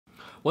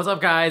What's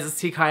up guys, it's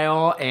T.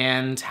 Kyle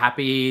and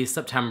happy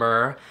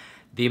September.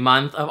 The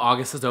month of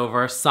August is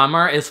over.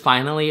 Summer is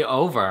finally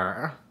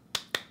over.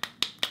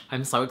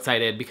 I'm so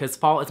excited because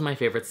fall is my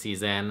favorite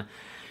season.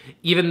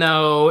 Even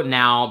though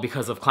now,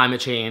 because of climate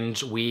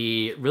change,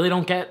 we really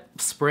don't get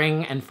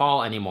spring and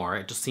fall anymore.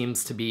 It just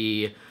seems to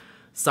be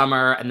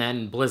summer and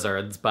then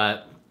blizzards,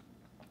 but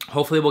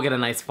hopefully we'll get a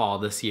nice fall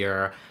this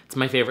year. It's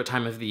my favorite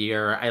time of the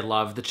year. I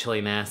love the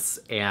chilliness,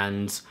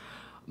 and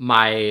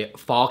my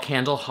fall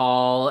candle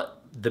haul,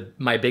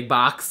 my big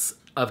box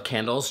of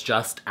candles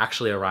just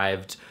actually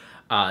arrived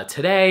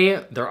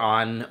today. They're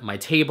on my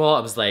table. I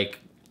was like,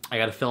 I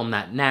gotta film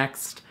that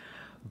next.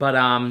 But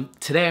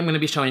today I'm gonna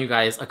be showing you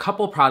guys a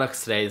couple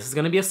products today. This is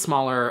gonna be a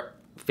smaller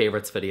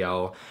favorites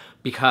video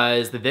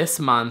because this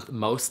month,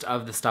 most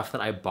of the stuff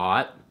that I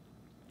bought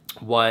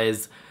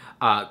was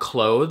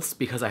clothes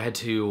because I had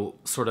to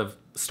sort of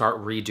start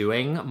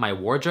redoing my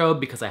wardrobe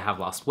because I have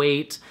lost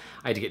weight.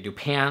 I had to get new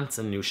pants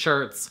and new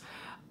shirts.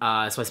 So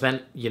I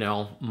spent,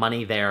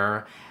 money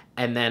there.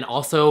 And then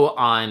also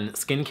on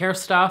skincare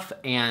stuff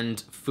and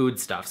food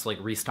stuff. So like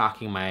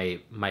restocking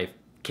my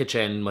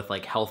kitchen with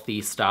like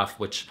healthy stuff,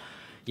 which,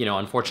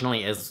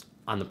 unfortunately is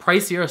on the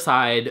pricier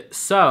side.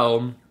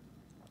 So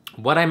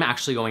what I'm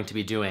actually going to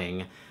be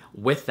doing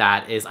with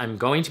that is I'm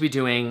going to be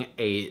doing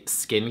a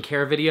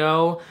skincare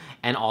video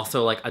and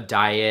also like a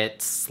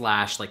diet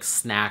slash like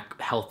snack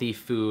healthy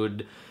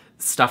food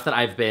stuff that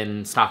I've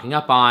been stocking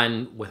up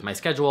on with my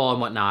schedule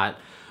and whatnot.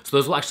 So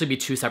those will actually be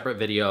two separate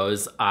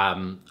videos.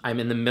 I'm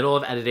in the middle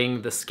of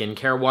editing the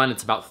skincare one.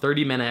 It's about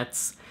 30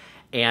 minutes.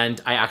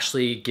 And I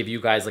actually give you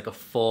guys like a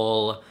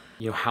full,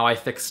 how I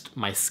fixed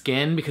my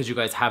skin, because you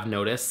guys have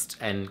noticed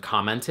and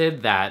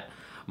commented that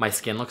my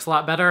skin looks a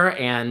lot better.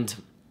 And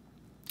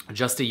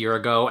just a year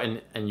ago,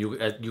 and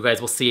you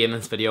guys will see in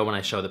this video when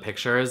I show the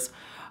pictures,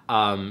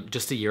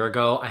 just a year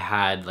ago, I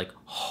had like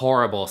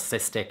horrible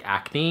cystic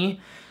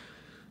acne.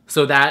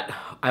 So that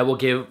I will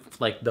give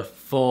like the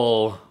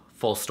full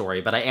story,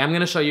 but I am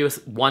gonna show you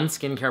one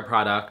skincare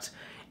product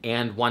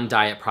and one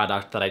diet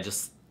product that I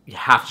just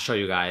have to show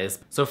you guys.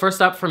 So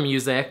first up, for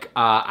music,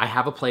 I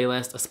have a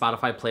playlist, a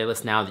Spotify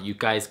playlist now that you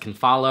guys can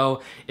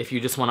follow if you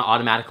just wanna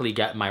automatically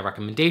get my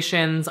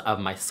recommendations of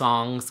my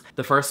songs.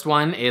 The first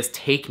one is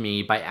Take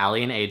Me by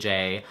Aly and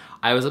AJ.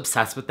 I was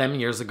obsessed with them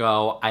years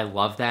ago. I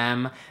love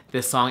them.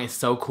 This song is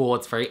so cool.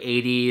 It's very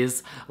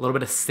 80s, a little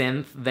bit of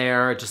synth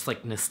there, just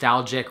like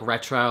nostalgic,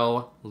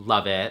 retro,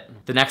 love it.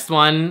 The next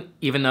one,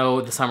 even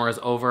though the summer is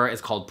over,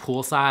 is called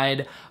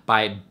Poolside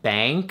by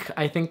BAYNK,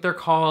 I think they're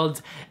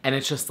called. And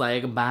it's just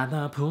like, by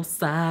the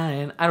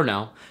poolside. I don't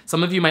know.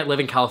 Some of you might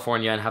live in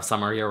California and have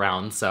summer year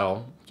round,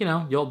 so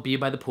you'll be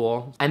by the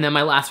pool. And then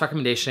my last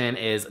recommendation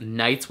is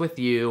Nights With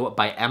You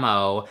by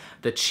MO,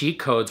 the Cheat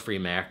Codes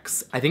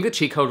remix. I think the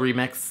Cheat Code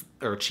remix,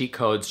 or Cheat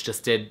Codes,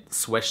 just did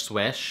Swish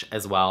Swish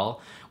as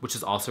well, which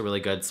is also really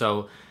good.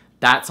 So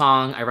that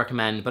song I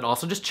recommend, but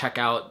also just check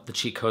out the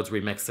Cheat Codes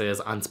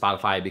remixes on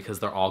Spotify because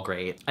they're all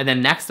great. And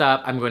then next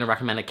up, I'm going to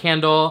recommend a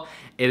candle.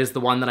 It is the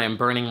one that I'm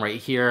burning right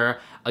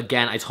here.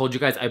 Again, I told you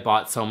guys I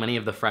bought so many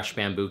of the fresh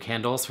bamboo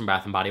candles from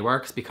Bath & Body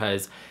Works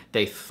because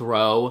they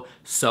throw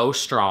so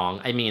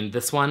strong. I mean,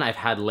 this one I've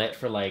had lit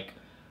for like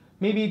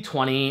maybe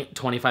 20,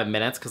 25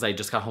 minutes because I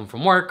just got home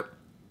from work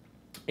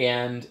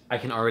and I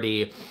can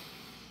already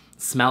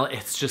smell it.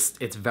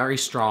 It's very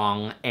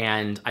strong,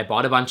 and I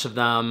bought a bunch of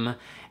them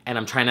and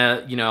I'm trying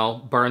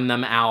to, burn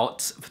them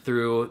out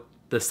through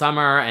the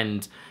summer,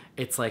 and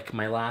it's like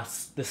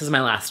this is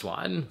my last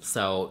one.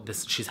 So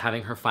she's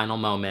having her final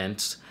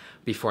moment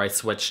before I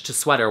switch to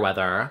sweater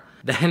weather.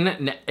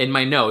 Then in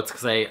my notes,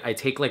 because I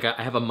take like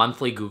I have a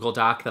monthly Google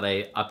Doc that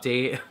I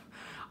update,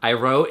 I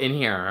wrote in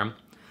here,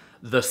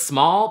 the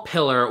Small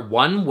Pillar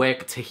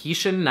 1-Wick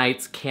Tahitian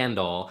Nights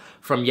candle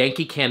from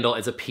Yankee Candle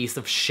is a piece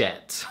of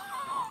shit.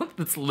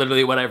 That's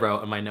literally what I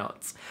wrote in my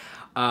notes.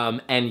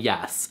 And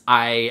yes,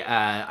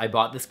 I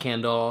bought this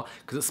candle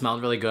because it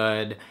smelled really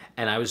good,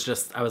 and I was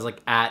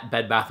like at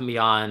Bed Bath &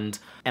 Beyond,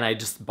 and I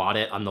just bought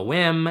it on the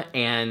whim,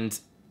 and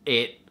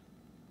it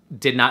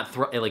did not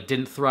throw,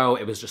 didn't throw,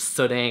 it was just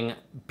sooting,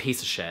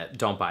 piece of shit,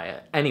 don't buy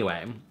it.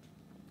 Anyway,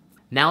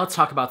 now let's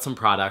talk about some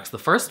products. The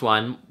first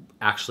one,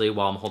 actually,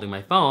 while I'm holding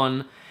my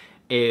phone,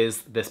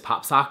 is this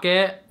pop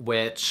socket,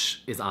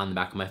 which is on the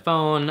back of my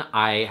phone.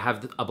 I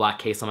have a black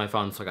case on my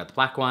phone, so I got the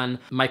black one.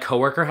 My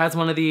coworker has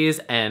one of these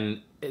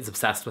and is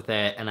obsessed with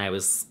it, and I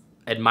was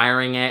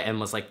admiring it and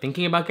was like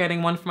thinking about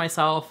getting one for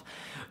myself.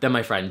 Then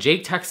my friend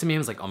Jake texted me and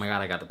was like, oh my God,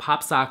 I got the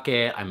pop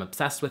socket. I'm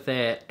obsessed with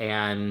it,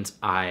 and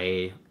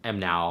I am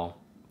now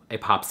a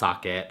pop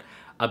socket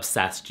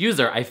obsessed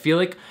user. I feel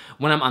like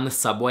when I'm on the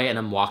subway and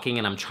I'm walking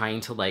and I'm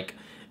trying to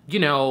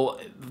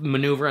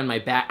maneuver in my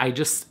back,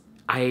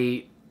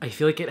 I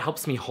feel like it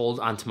helps me hold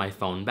onto my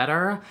phone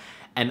better.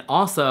 And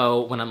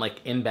also when I'm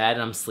like in bed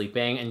and I'm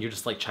sleeping and you're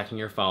just like checking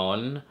your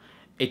phone,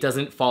 it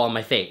doesn't fall on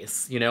my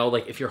face,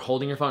 like if you're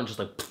holding your phone, just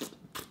like,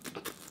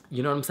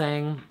 you know what I'm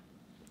saying?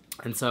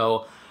 And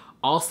so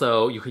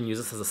also you can use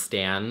this as a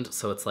stand.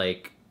 So it's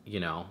like,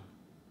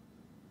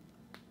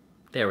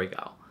 there we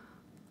go.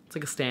 It's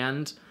like a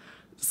stand.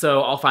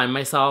 So I'll find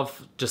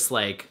myself just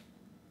like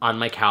on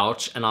my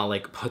couch and I'll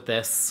like put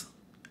this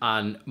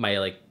on my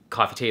like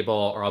coffee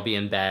table, or I'll be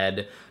in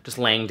bed just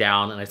laying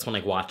down and I just want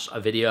to like watch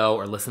a video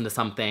or listen to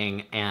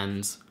something,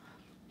 and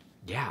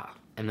yeah.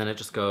 And then it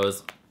just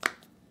goes,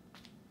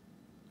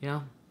 yeah.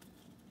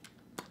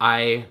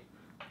 I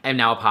am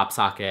now a pop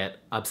socket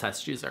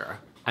obsessed user.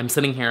 I'm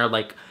sitting here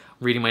like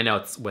reading my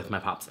notes with my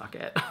pop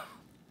socket.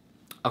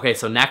 Okay,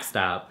 so next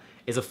up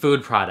is a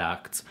food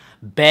product.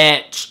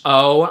 Bitch,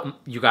 oh,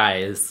 you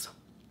guys.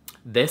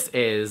 This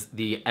is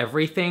the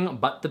Everything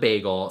But the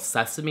Bagel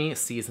Sesame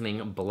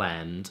Seasoning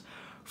Blend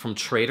from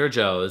Trader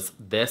Joe's.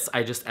 This,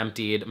 I just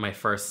emptied my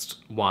first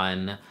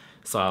one,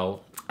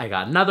 so I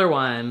got another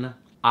one.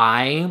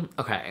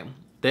 Okay,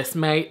 this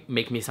might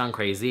make me sound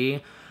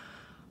crazy,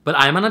 but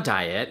I'm on a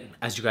diet,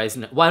 as you guys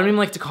know. Well, I don't even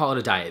like to call it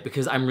a diet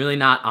because I'm really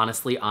not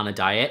honestly on a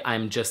diet.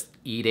 I'm just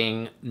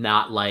eating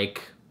not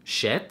like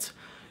shit.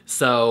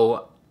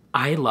 So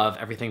I love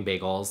Everything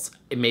Bagels.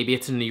 Maybe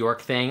it's a New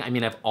York thing. I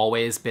mean, I've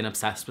always been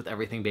obsessed with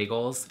Everything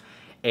Bagels,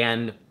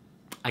 and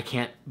I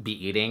can't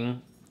be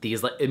eating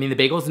these. I mean, the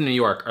bagels in New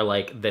York are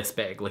like this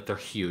big, like they're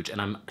huge,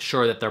 and I'm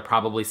sure that they're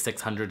probably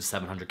 600 to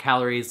 700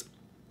 calories.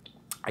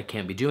 I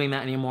can't be doing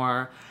that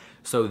anymore.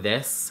 So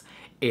this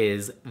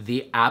is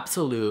the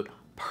absolute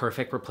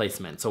perfect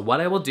replacement. So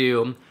what I will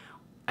do,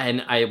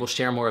 and I will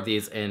share more of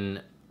these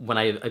when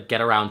I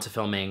get around to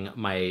filming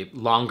my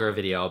longer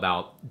video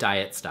about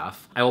diet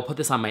stuff, I will put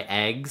this on my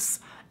eggs,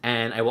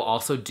 and I will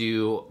also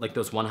do like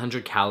those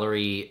 100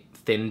 calorie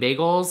thin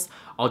bagels.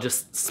 I'll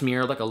just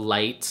smear like a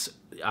light,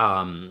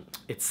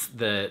 it's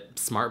the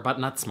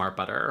not smart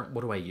butter.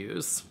 What do I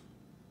use?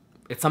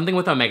 It's something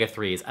with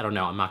omega-3s. I don't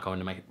know. I'm not going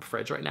to my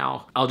fridge right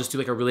now. I'll just do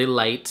like a really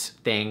light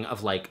thing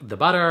of like the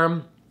butter,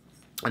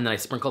 and then I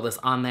sprinkle this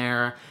on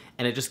there,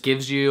 and it just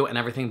gives you an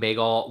Everything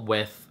Bagel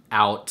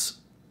without,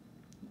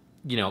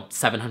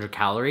 700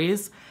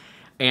 calories.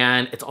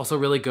 And it's also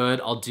really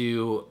good. I'll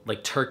do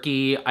like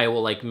turkey. I'll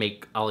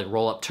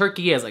roll up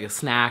turkey as like a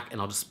snack,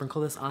 and I'll just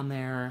sprinkle this on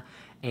there,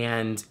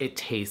 and it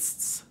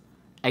tastes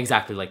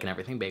exactly like an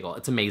Everything Bagel.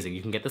 It's amazing.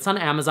 You can get this on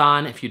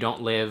Amazon if you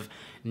don't live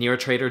near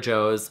Trader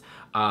Joe's.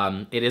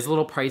 It is a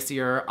little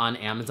pricier on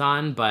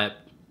Amazon, but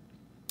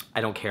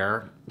I don't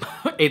care.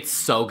 It's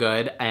so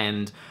good.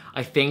 And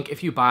I think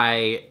if you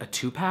buy a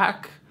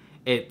 2-pack,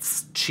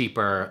 it's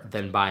cheaper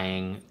than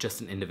buying just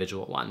an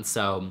individual one.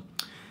 So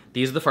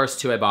these are the first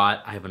 2 I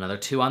bought. I have another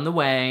 2 on the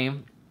way.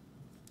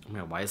 Oh my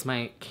God, why is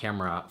my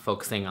camera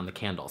focusing on the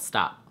candle?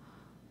 Stop.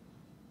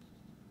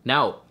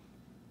 No.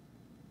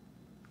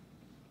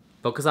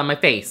 Focus on my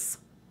face.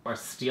 Or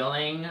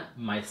stealing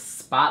my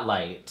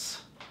spotlight.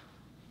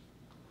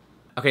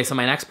 Okay, so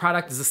my next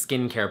product is a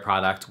skincare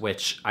product,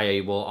 which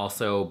I will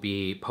also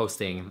be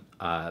posting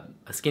a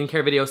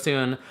skincare video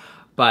soon.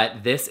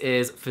 But this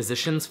is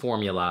Physicians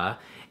Formula.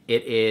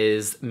 It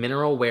is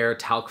mineral wear,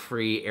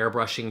 talc-free,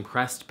 airbrushing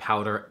pressed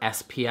powder,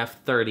 SPF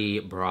 30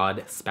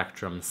 broad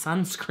spectrum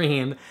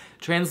sunscreen,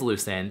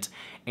 translucent.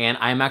 And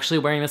I'm actually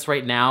wearing this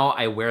right now.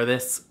 I wear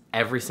this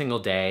every single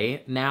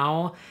day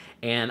now.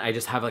 And I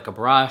just have like a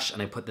brush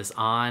and I put this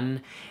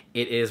on.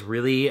 It is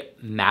really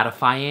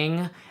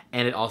mattifying,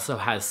 and it also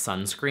has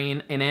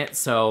sunscreen in it.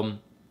 So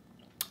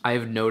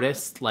I've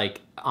noticed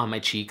like on my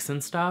cheeks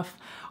and stuff,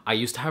 I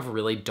used to have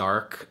really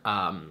dark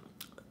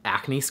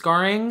acne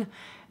scarring.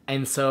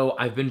 And so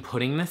I've been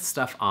putting this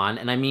stuff on,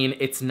 and I mean,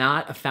 it's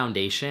not a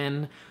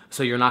foundation,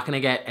 so you're not gonna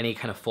get any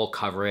kind of full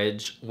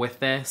coverage with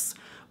this.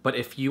 But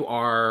if you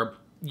are,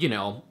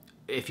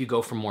 if you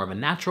go for more of a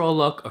natural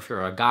look, if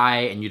you're a guy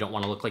and you don't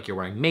wanna look like you're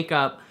wearing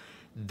makeup,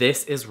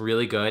 this is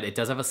really good. It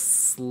does have a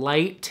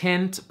slight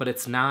tint, but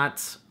it's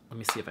not, let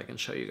me see if I can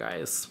show you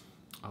guys.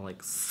 I'll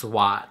like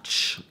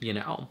swatch,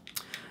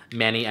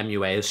 Manny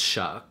MUA is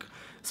shook.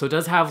 So it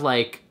does have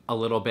like a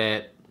little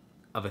bit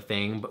of a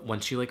thing, but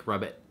once you like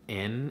rub it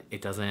in,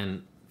 it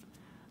doesn't,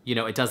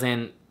 it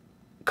doesn't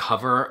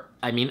cover.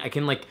 I mean,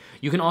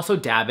 you can also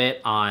dab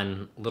it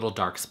on little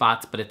dark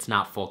spots, but it's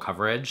not full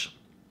coverage.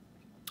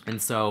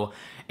 And so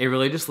it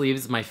really just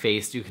leaves my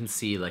face, you can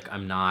see like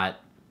I'm not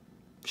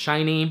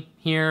shiny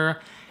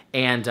here.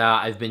 And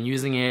I've been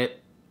using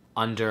it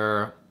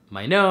under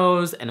my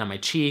nose and on my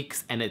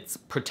cheeks, and it's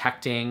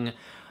protecting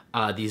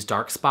these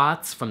dark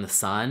spots from the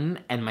sun,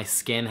 and my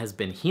skin has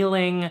been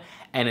healing,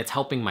 and it's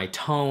helping my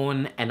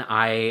tone, and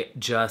I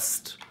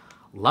just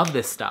love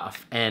this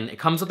stuff. And it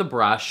comes with a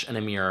brush and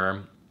a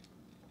mirror.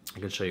 I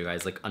can show you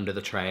guys like under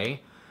the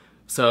tray.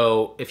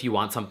 So if you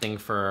want something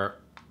for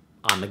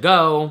on the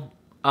go,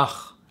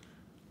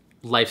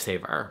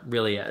 lifesaver,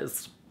 really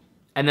is.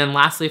 And then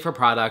lastly for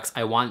products,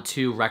 I want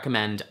to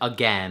recommend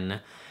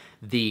again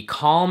the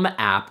Calm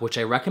app, which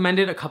I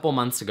recommended a couple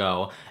months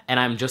ago, and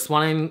I'm just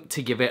wanting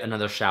to give it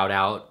another shout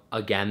out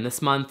again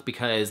this month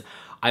because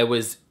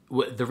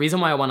the reason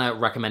why I want to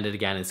recommend it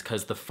again is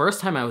because the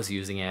first time I was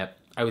using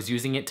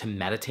it to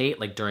meditate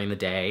like during the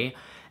day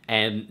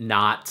and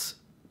not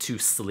to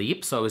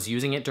sleep. So I was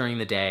using it during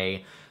the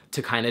day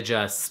to kind of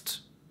just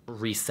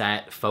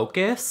reset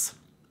focus.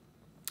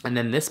 And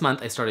then this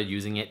month I started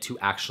using it to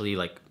actually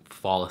like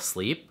fall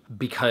asleep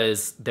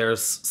because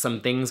there's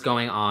some things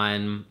going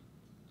on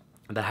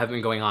that have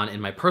been going on in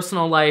my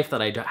personal life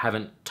that I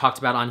haven't talked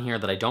about on here,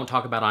 that I don't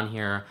talk about on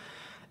here.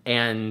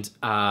 And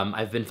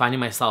I've been finding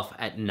myself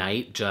at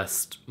night,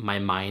 just my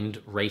mind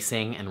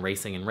racing and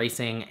racing and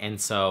racing. And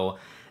so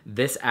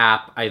this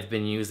app, I've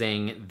been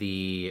using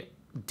the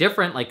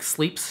different like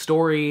sleep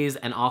stories,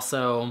 and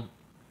also,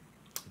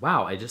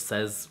 wow, it just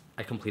says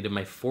I completed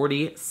my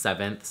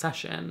 47th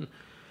session.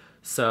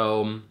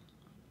 So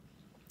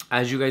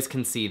as you guys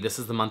can see, this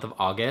is the month of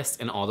August,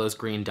 and all those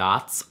green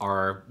dots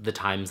are the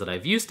times that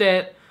I've used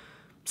it.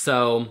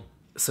 So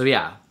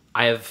yeah,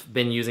 I have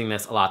been using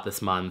this a lot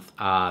this month.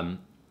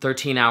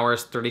 13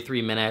 hours,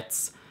 33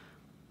 minutes,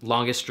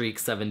 longest streak,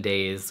 7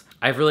 days.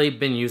 I've really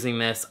been using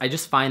this. I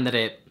just find that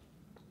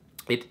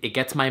it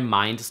gets my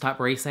mind to stop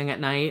racing at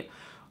night.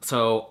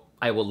 So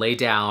I will lay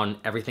down,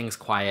 everything's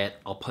quiet,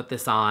 I'll put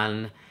this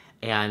on,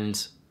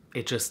 and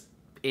it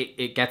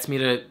gets me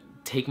to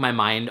take my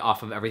mind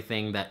off of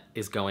everything that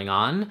is going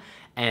on,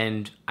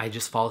 and I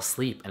just fall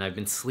asleep, and I've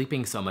been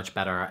sleeping so much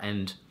better,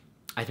 and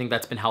I think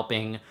that's been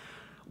helping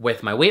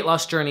with my weight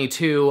loss journey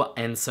too.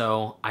 And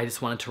so I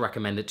just wanted to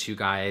recommend it to you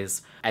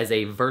guys as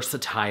a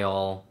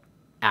versatile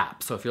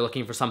app. So if you're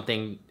looking for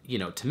something, you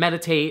know, to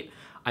meditate,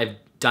 I've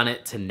done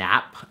it to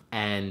nap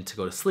and to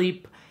go to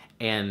sleep,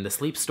 and the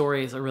sleep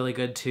stories are really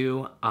good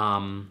too.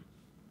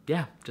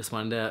 Yeah, just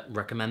wanted to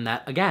recommend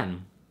that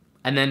again.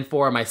 And then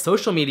for my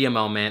social media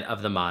moment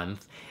of the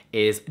month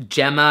is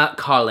Gemma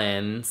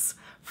Collins,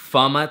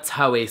 former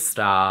Towie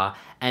star,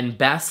 and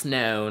best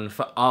known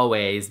for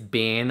always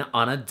being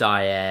on a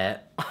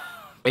diet.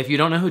 If you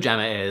don't know who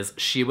Gemma is,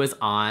 she was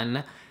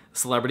on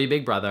Celebrity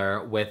Big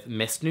Brother with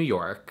Miss New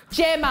York.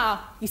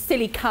 Gemma, you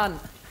silly cunt.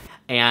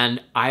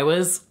 And I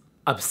was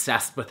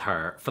obsessed with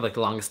her for like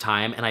the longest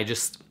time, and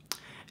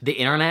the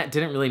internet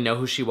didn't really know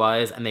who she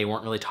was, and they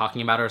weren't really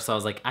talking about her, so I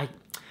was like, I'm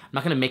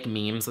not gonna make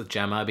memes with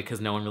Gemma because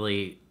no one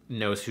really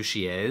knows who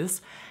she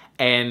is.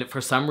 And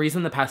for some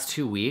reason, the past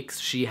 2 weeks,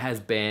 she has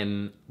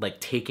been like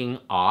taking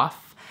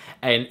off,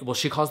 and well,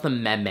 she calls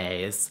them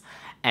memes,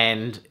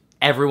 and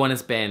everyone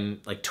has been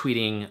like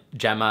tweeting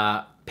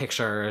Gemma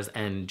pictures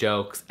and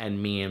jokes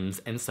and memes.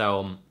 And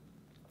so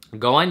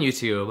go on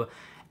YouTube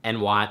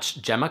and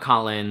watch Gemma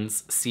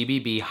Collins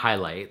CBB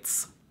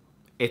highlights.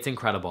 It's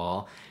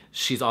incredible.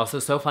 She's also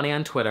so funny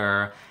on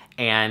Twitter,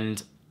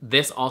 and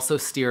this also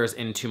steers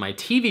into my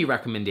TV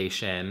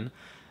recommendation,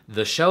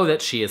 the show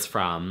that she is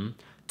from,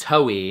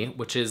 Towie,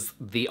 which is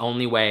The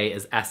Only Way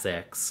is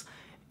Essex.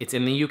 It's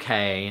in the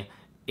UK.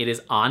 It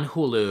is on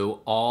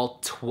Hulu, all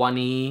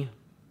 20,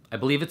 I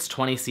believe it's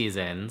 20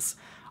 seasons.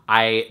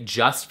 I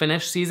just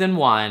finished season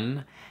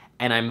 1,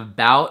 and I'm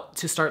about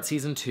to start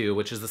season 2,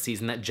 which is the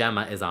season that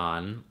Gemma is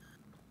on,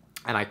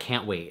 and I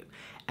can't wait.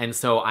 And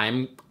so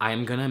I'm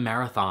gonna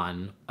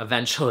marathon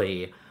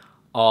eventually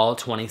all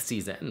 20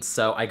 seasons.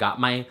 So I got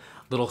my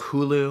little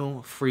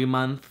Hulu free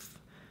month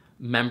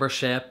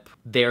membership.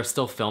 They're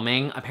still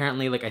filming.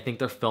 Apparently, like, I think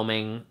they're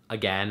filming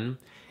again.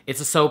 It's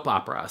a soap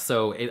opera,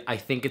 so I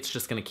think it's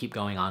just gonna keep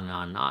going on and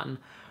on and on.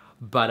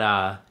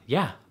 But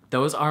yeah,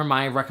 those are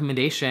my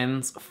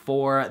recommendations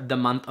for the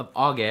month of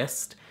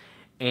August.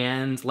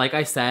 And like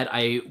I said,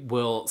 I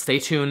will stay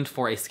tuned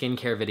for a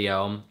skincare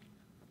video.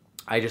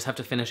 I just have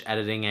to finish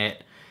editing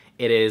it.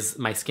 It is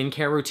my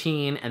skincare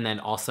routine, and then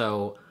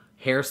also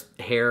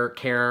hair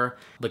care,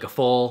 like a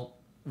full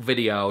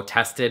video,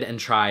 tested and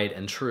tried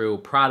and true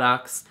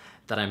products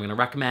that I'm gonna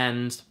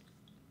recommend.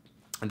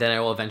 And then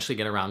I will eventually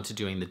get around to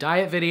doing the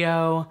diet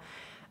video.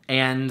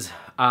 And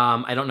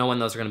I don't know when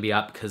those are gonna be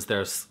up because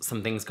there's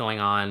some things going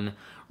on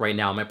right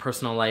now in my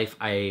personal life.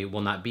 I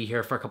will not be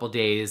here for a couple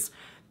days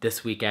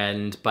this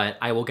weekend, but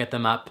I will get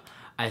them up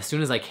as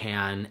soon as I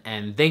can.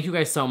 And thank you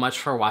guys so much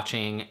for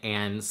watching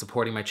and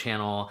supporting my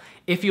channel.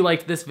 If you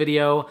liked this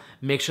video,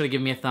 make sure to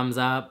give me a thumbs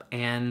up,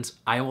 and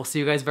I will see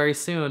you guys very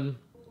soon.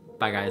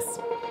 Bye guys.